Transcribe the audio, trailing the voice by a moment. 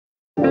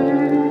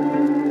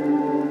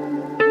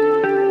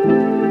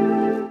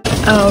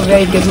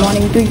Very good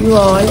morning to you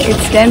all.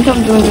 It's 10th of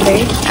June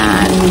today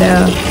and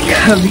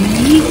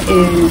Kabir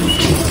is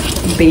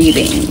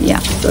bathing. Yeah,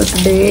 so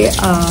today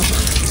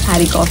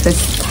Harry का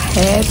office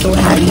है तो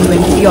Harry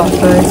went to the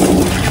office.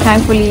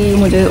 Thankfully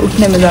मुझे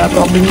उठने में ज़्यादा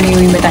problem नहीं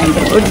हुई, मैं टाइम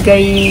पर उठ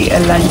गई,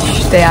 लंच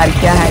तैयार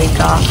किया Harry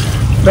का,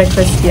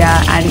 ब्रेकफास्ट किया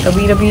एंड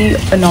कबीर अभी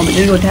 9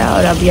 बजे ही उठा है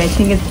और अभी आई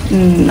थिंक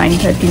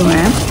 9:30 हुए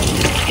हैं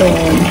तो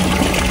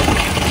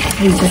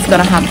he's just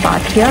gonna have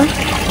bath here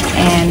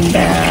and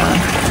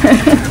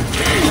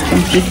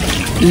he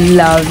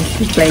loves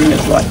playing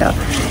with water.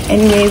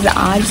 Anyways,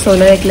 आज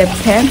solar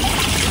eclipse है.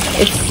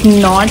 It's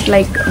not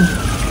like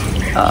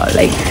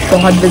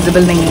बहुत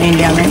visible नहीं है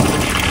इंडिया में,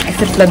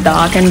 except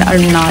लद्दाख एंड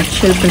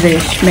अरुणाचल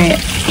प्रदेश में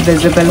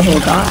visible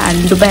होगा एंड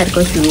दोपहर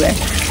को शुरू है.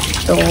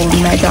 तो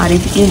मैं चाह रही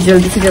थी कि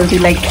जल्दी से जल्दी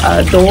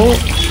तो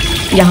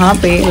यहाँ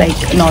पे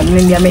नॉर्दर्न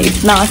इंडिया में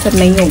इतना असर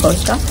नहीं होगा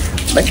उसका,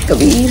 बट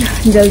कबीर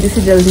जल्दी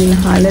से जल्दी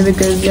नहा ले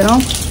because you know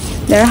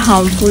there are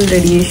harmful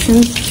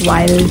radiation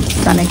while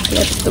sun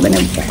eclipse. तो मैंने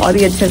बहुत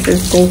ही अच्छे से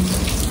इसको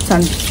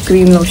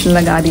सनस्क्रीन लोशन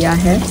लगा दिया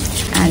है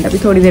एंड अभी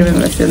थोड़ी देर में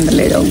मैं उससे अंदर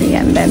ले जाऊँगी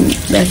एंड देन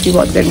वैसे ही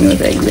बहुत गर्मी हो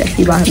जाएगी, वैसे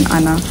ही बाहर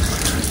आना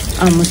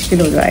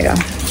मुश्किल हो जाएगा.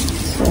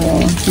 So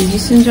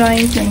just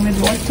enjoying playing with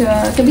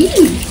water. Kabir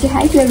से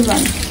हाय to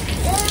everyone.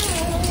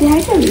 Say hi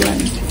to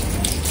everyone.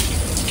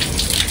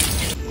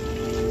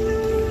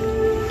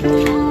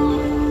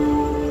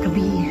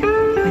 Kabir,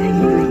 what are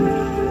you doing?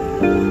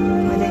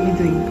 What are you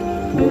doing?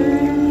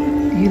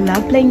 Do you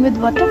love playing with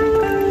water?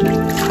 Do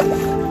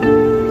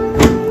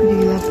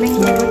you love playing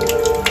with water?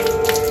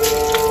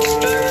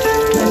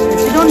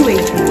 You don't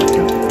waste the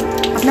water.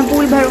 अपना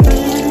pool भरो.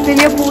 Fill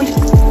your pool.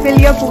 Fill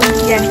your pool.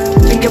 Yeah.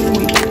 Fill your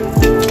pool.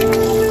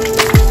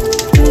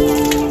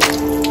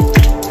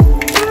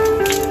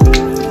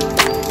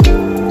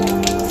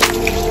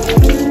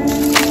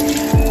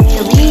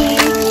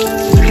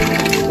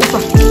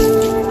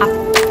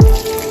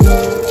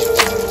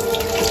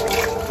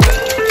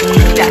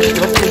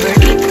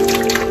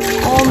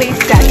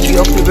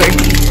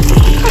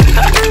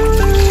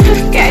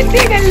 कैसे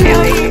कर ले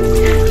हो ये,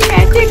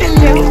 कैसे कर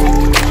ले हो,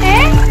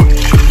 हैं?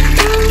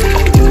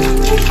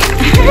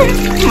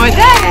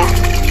 मजा आया?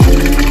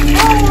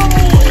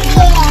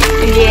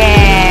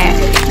 Yeah,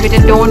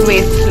 better don't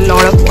waste a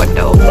lot of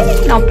water. Okay?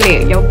 Now play.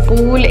 Your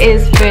pool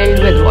is filled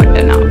with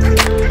water now.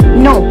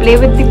 No, play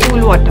with the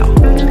pool water.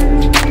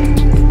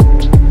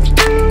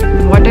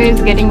 The water is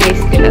getting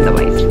wasted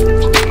otherwise.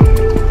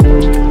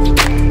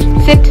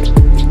 Sit,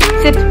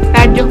 sit,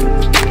 बैठ जाओ.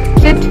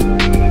 Sit.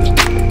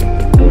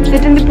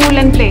 Sit in the pool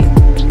and play.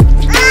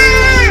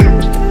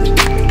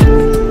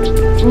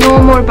 No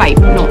more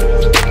pipe. No.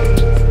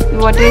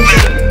 What is?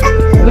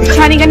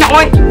 गुच्छा नहीं करना.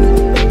 ओए.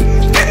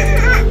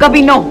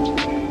 कभी no.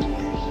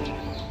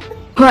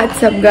 What's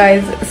up,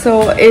 guys? So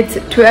it's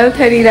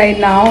 12:30 right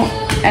now,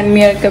 and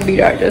me and Kabir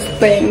are just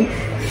playing.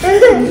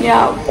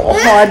 Yeah,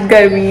 बहुत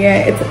गर्मी है.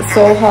 It's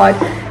so hot.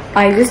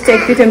 I just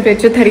checked the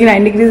temperature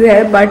 39 degrees है,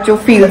 but जो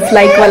feels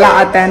like वाला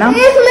आता है ना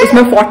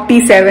उसमें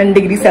 47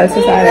 degree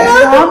Celsius आ रहा है.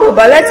 हाँ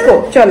बाबा, let's go,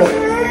 चलो.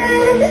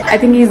 I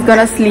think he's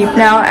gonna sleep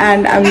now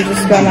and I'm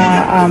just gonna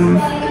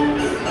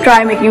try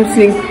making him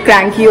sleep.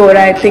 Cranky हो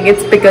रहा है. I think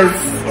it's because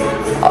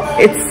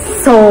it's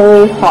so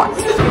hot.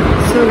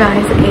 So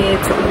guys,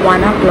 it's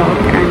 1 o'clock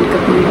and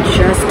Kabir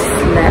just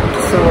slept,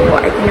 so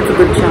I think it's a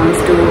good chance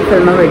to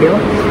film a video.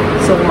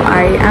 So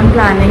I am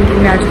planning कि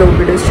मैं आज 2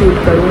 videos shoot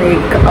करूँ,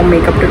 एक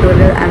makeup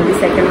tutorial and the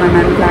second one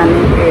I'm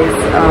planning is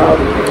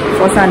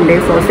for Sunday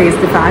for face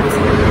the facts.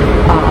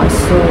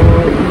 So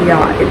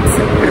yeah, it's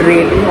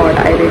really hot.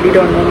 I really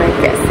don't know मैं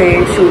कैसे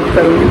shoot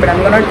करूँगी, but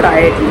I'm gonna try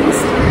at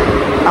least.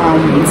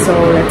 So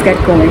let's get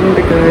going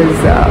because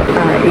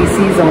AC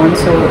is on.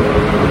 So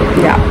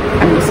yeah,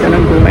 I'm just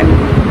gonna go and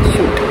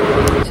shoot.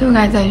 So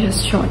guys, I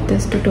just shot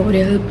this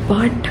tutorial,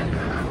 but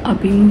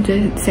अभी मुझे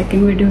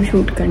second video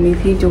shoot करनी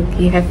थी जो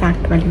कि है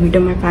fact वाली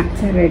video. माई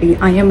facts है ready,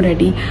 I am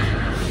ready,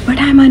 but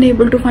I am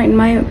unable to find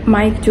my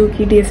mic जो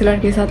कि DSLR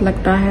के साथ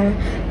लगता है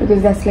because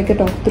that's like a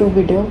talk through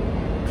video.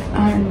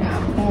 And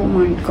oh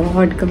my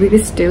God, Kabir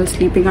is still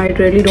sleeping. I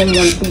really don't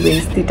want to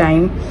waste the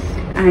time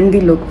and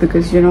the look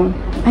because you know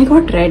I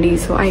got ready,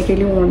 so I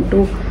really want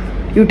to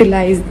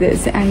utilise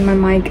this and my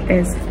mic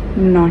is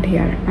not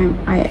here.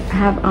 I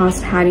have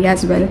asked Harry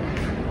as well,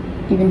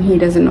 even he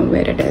doesn't know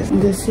where it is.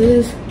 This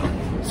is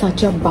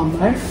such a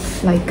bummer,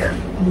 like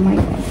oh my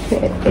god,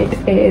 it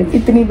is.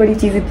 इतनी बड़ी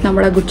चीज़, इतना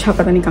बड़ा गुच्छा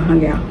पता नहीं कहाँ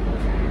गया.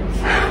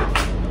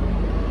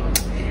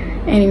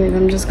 Anyways,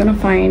 I'm just gonna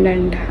find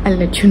and I'll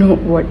let you know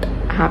what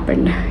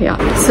happened.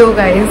 Yeah. So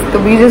guys,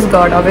 so we just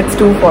got up. It's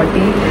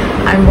 2:40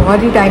 and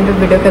बहुत ही टाइम पे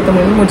वीडियो खत्म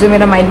हुई. मुझे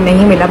मेरा माइक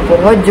नहीं मिला,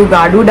 बहुत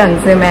जुगाड़ू ढंग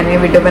से मैंने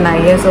वीडियो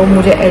बनाई है, so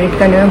मुझे एडिट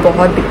करने में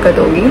बहुत दिक्कत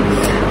होगी.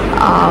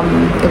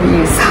 तो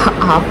प्लीज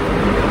आप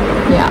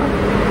या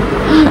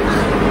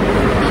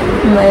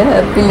माय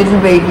हैप्पी लिटिल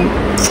बेबी.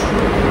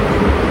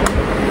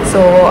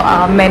 सो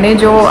मैंने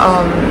जो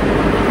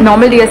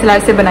नॉर्मल DSLR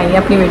से बनाई है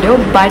अपनी वीडियो,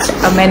 बट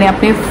मैंने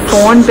अपने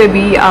फ़ोन पे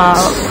भी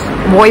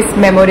वॉइस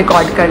मेमो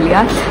रिकॉर्ड कर लिया.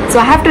 सो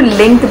I have to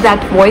link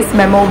that voice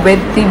memo with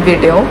the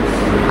video.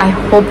 I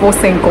hope वो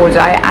सिंक हो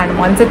जाए and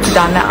once it's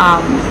done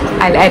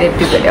I will edit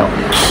the video.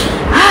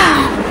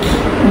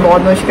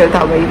 बहुत मुश्किल था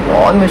भाई,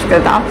 बहुत मुश्किल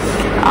था,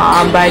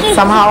 but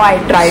somehow I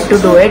try to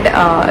do it.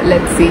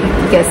 Let's see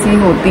कैसी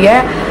होती है.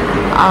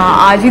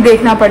 आज ही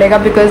देखना पड़ेगा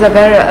बिकॉज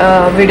अगर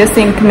वीडियो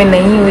सिंक में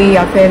नहीं हुई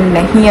या फिर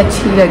नहीं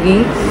अच्छी लगी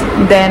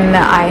देन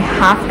आई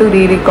हैव टू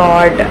री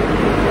record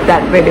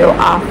that video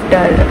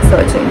after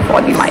searching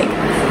for the mic.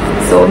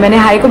 सो मैंने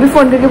हाई को भी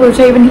फ़ोन करके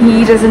पूछा, even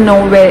he doesn't know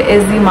where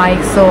is the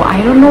mic. So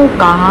I don't know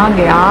कहाँ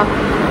गया.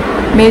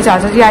 मेरे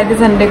चाचा जी आए थे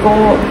संडे को.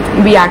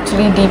 We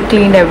actually deep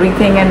clean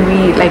everything and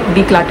we like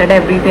डीक्लटर्ड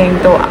everything.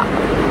 तो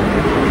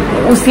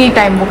उसी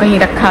टाइम वो कहीं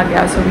रखा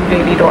गया. So we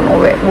really don't know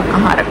where वो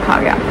कहाँ रखा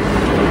गया.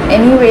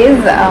 एनीवेज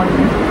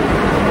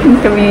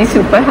कभी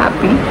सुपर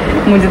हैप्पी.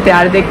 मुझे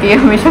तैयार देख के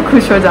हमेशा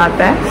खुश हो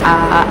जाता है.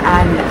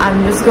 And I am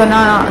just gonna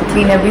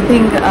clean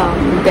everything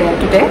there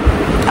today.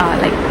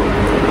 Like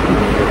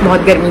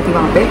बहुत गर्मी थी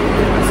वहाँ पे.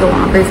 सो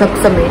वहाँ पे सब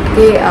समेट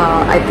के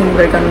I think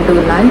we are going to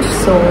lunch.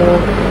 So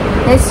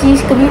let's see,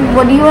 Kabir,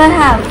 what do you want to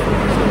have?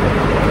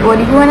 What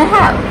do you want to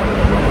have?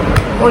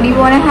 What do you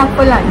want to have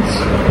for lunch?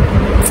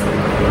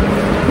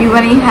 You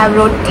want to have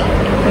roti,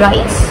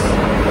 rice,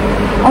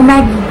 or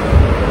Maggie?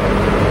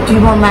 Do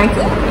you want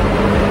Maggie?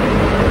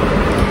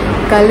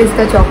 कल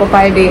इसका choco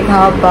पाई day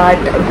था but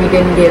we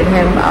didn't give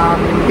him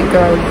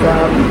because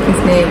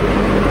इसने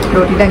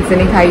रोटी ढंग से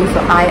नहीं खाई. सो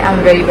I am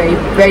very very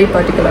very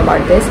particular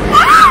about this.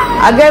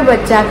 अगर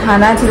बच्चा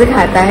खाना अच्छे से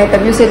खाता है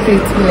तभी उसे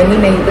ट्रीट्स मिलेंगी,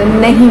 नहीं तो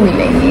नहीं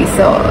मिलेंगी.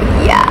 सो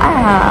या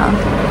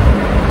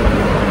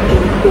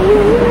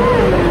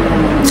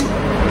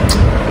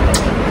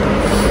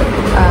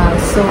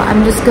so I'm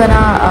just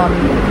gonna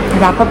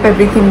wrap up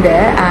everything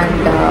there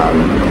and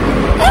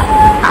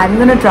I'm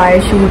gonna try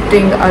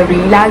shooting a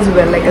reel as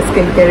well, like a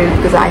skincare reel,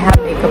 because I have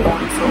makeup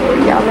on. So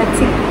yeah, let's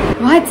see.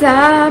 What's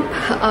up?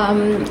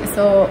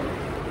 So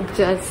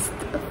just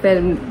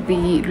filmed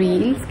the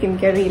reel,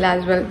 skincare reel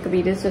as well.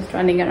 Kabir is just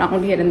running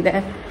around here and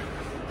there.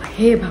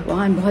 Hey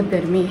भगवान, बहुत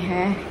गर्मी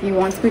है. He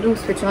wants me to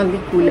switch on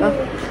the cooler.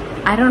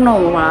 I don't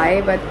know why,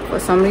 but for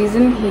some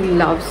reason he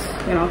loves,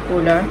 you know,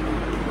 cooler.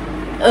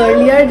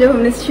 Earlier जब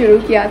हमने शुरू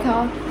किया था,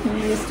 he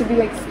used to be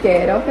like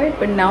scared of it,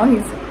 but now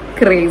he's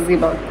crazy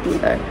about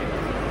cooler.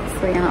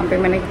 So यहाँ पे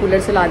मैंने cooler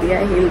चला दिया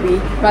है. He'll be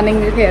running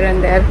here and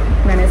there.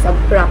 मैंने सब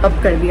wrap up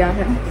कर दिया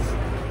है.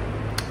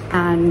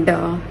 And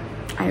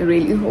I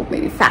really hope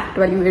मेरी फैक्ट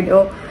वाली वीडियो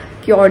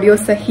की ऑडियो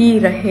सही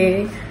रहे,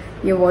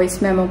 ये वॉइस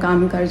मेमो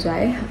काम कर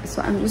जाए. So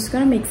I'm just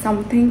gonna make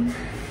something.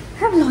 I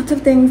have lots of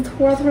things.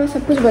 थोड़ा थोड़ा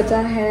सब कुछ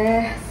बचा है.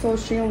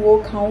 सोच रही हूँ वो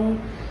खाऊँ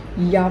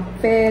या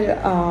फिर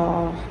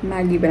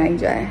मैगी बनाई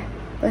जाए.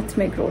 Let's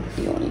make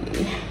roti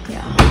only.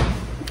 Yeah,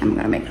 I'm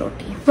gonna make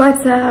roti.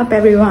 What's up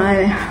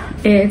everyone?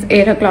 It's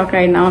 8 o'clock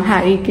right now.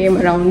 Harry came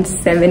around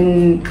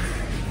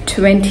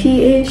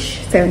 7:20ish,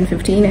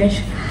 7:15ish.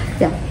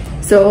 Yeah.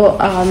 So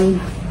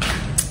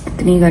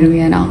इतनी गर्मी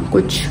है ना,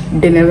 कुछ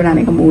डिनर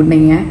बनाने का मूड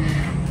नहीं है.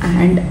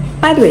 And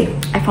by the way,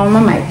 I found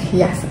my mic.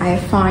 Yes, I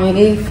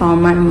finally found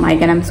my mic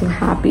and I'm so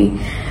happy.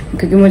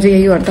 क्योंकि मुझे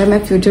यही होता है मैं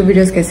फ्यूचर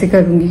वीडियोस कैसे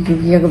करूँगी,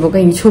 क्योंकि अगर वो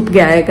कहीं छुप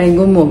गया है, कहीं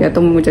गुम हो गया,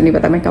 तो मुझे नहीं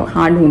पता मैं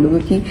कहाँ ढूंढूँ,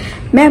 क्योंकि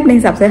मैं अपने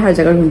हिसाब से हर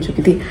जगह ढूंढ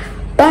चुकी थी.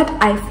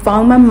 But I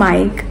found my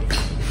mic,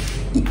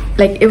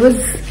 like it was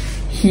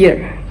here,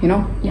 you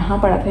know, यहाँ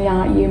पड़ा था.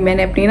 यहाँ ये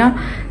मैंने अपनी ना,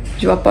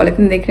 जो आप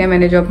पॉलिथीन देख रहे हैं,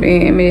 मैंने जो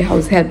अपने मेरे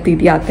हाउस हेल्प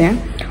दीदी आते हैं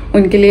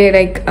उनके लिए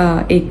लाइक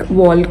एक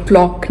वॉल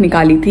क्लॉक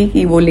निकाली थी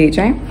कि वो ले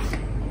जाएं.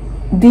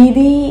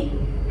 दीदी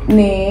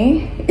ने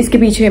इसके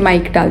पीछे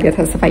माइक डाल दिया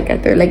था सफाई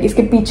करते हुए, लाइक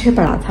इसके पीछे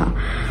पड़ा था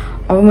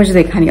और वो मुझे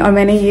देखा नहीं. और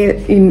मैंने ये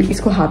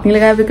इसको हाथ नहीं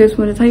लगाया बिकॉज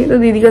मुझे था ये तो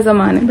दीदी का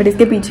सामान है, बट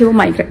इसके पीछे वो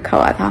माइक रखा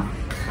हुआ था.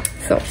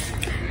 सो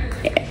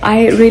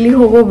आई रियली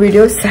होप वो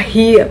वीडियो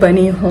सही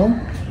बनी हो,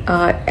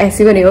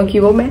 ऐसी बनी हो कि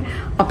वो मैं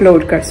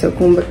अपलोड कर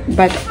सकूँ.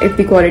 But if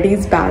the quality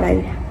is bad I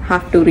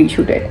have to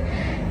reshoot it.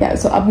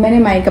 सो अब मैंने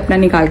माइक अपना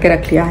निकाल के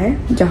रख लिया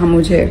है जहाँ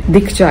मुझे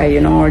दिख जाए,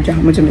 यू नो, और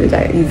जहाँ मुझे मिल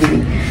जाए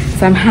easily.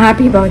 So I am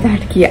happy about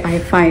that कि I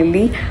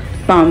finally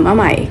found my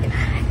mic.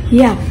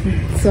 या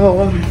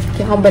सो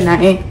क्या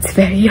बनाए? इट्स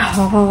वेरी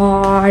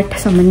हॉट,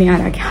 समझ नहीं आ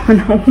रहा क्या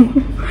बनाऊँ.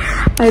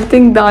 आई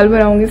थिंक दाल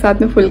बनाऊंगी साथ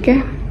में फुलके.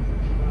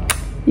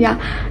 या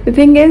द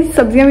थिंग इज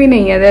सब्जियां भी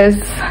नहीं है, देयर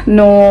इज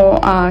नो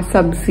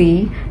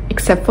सब्जी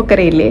एक्सेप्ट फॉर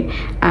करेले.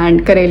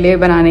 एंड करेले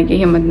बनाने की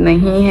हिम्मत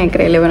नहीं है,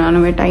 करेले बनाने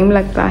में टाइम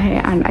लगता है.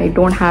 And I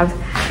don't have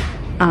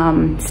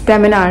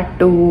stamina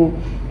to,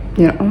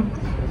 you know,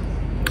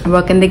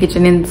 work in the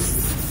kitchen in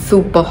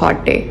super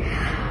hot day.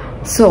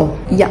 सो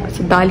या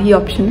दाल ही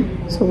ऑप्शन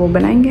है, सो वो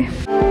बनाएंगे.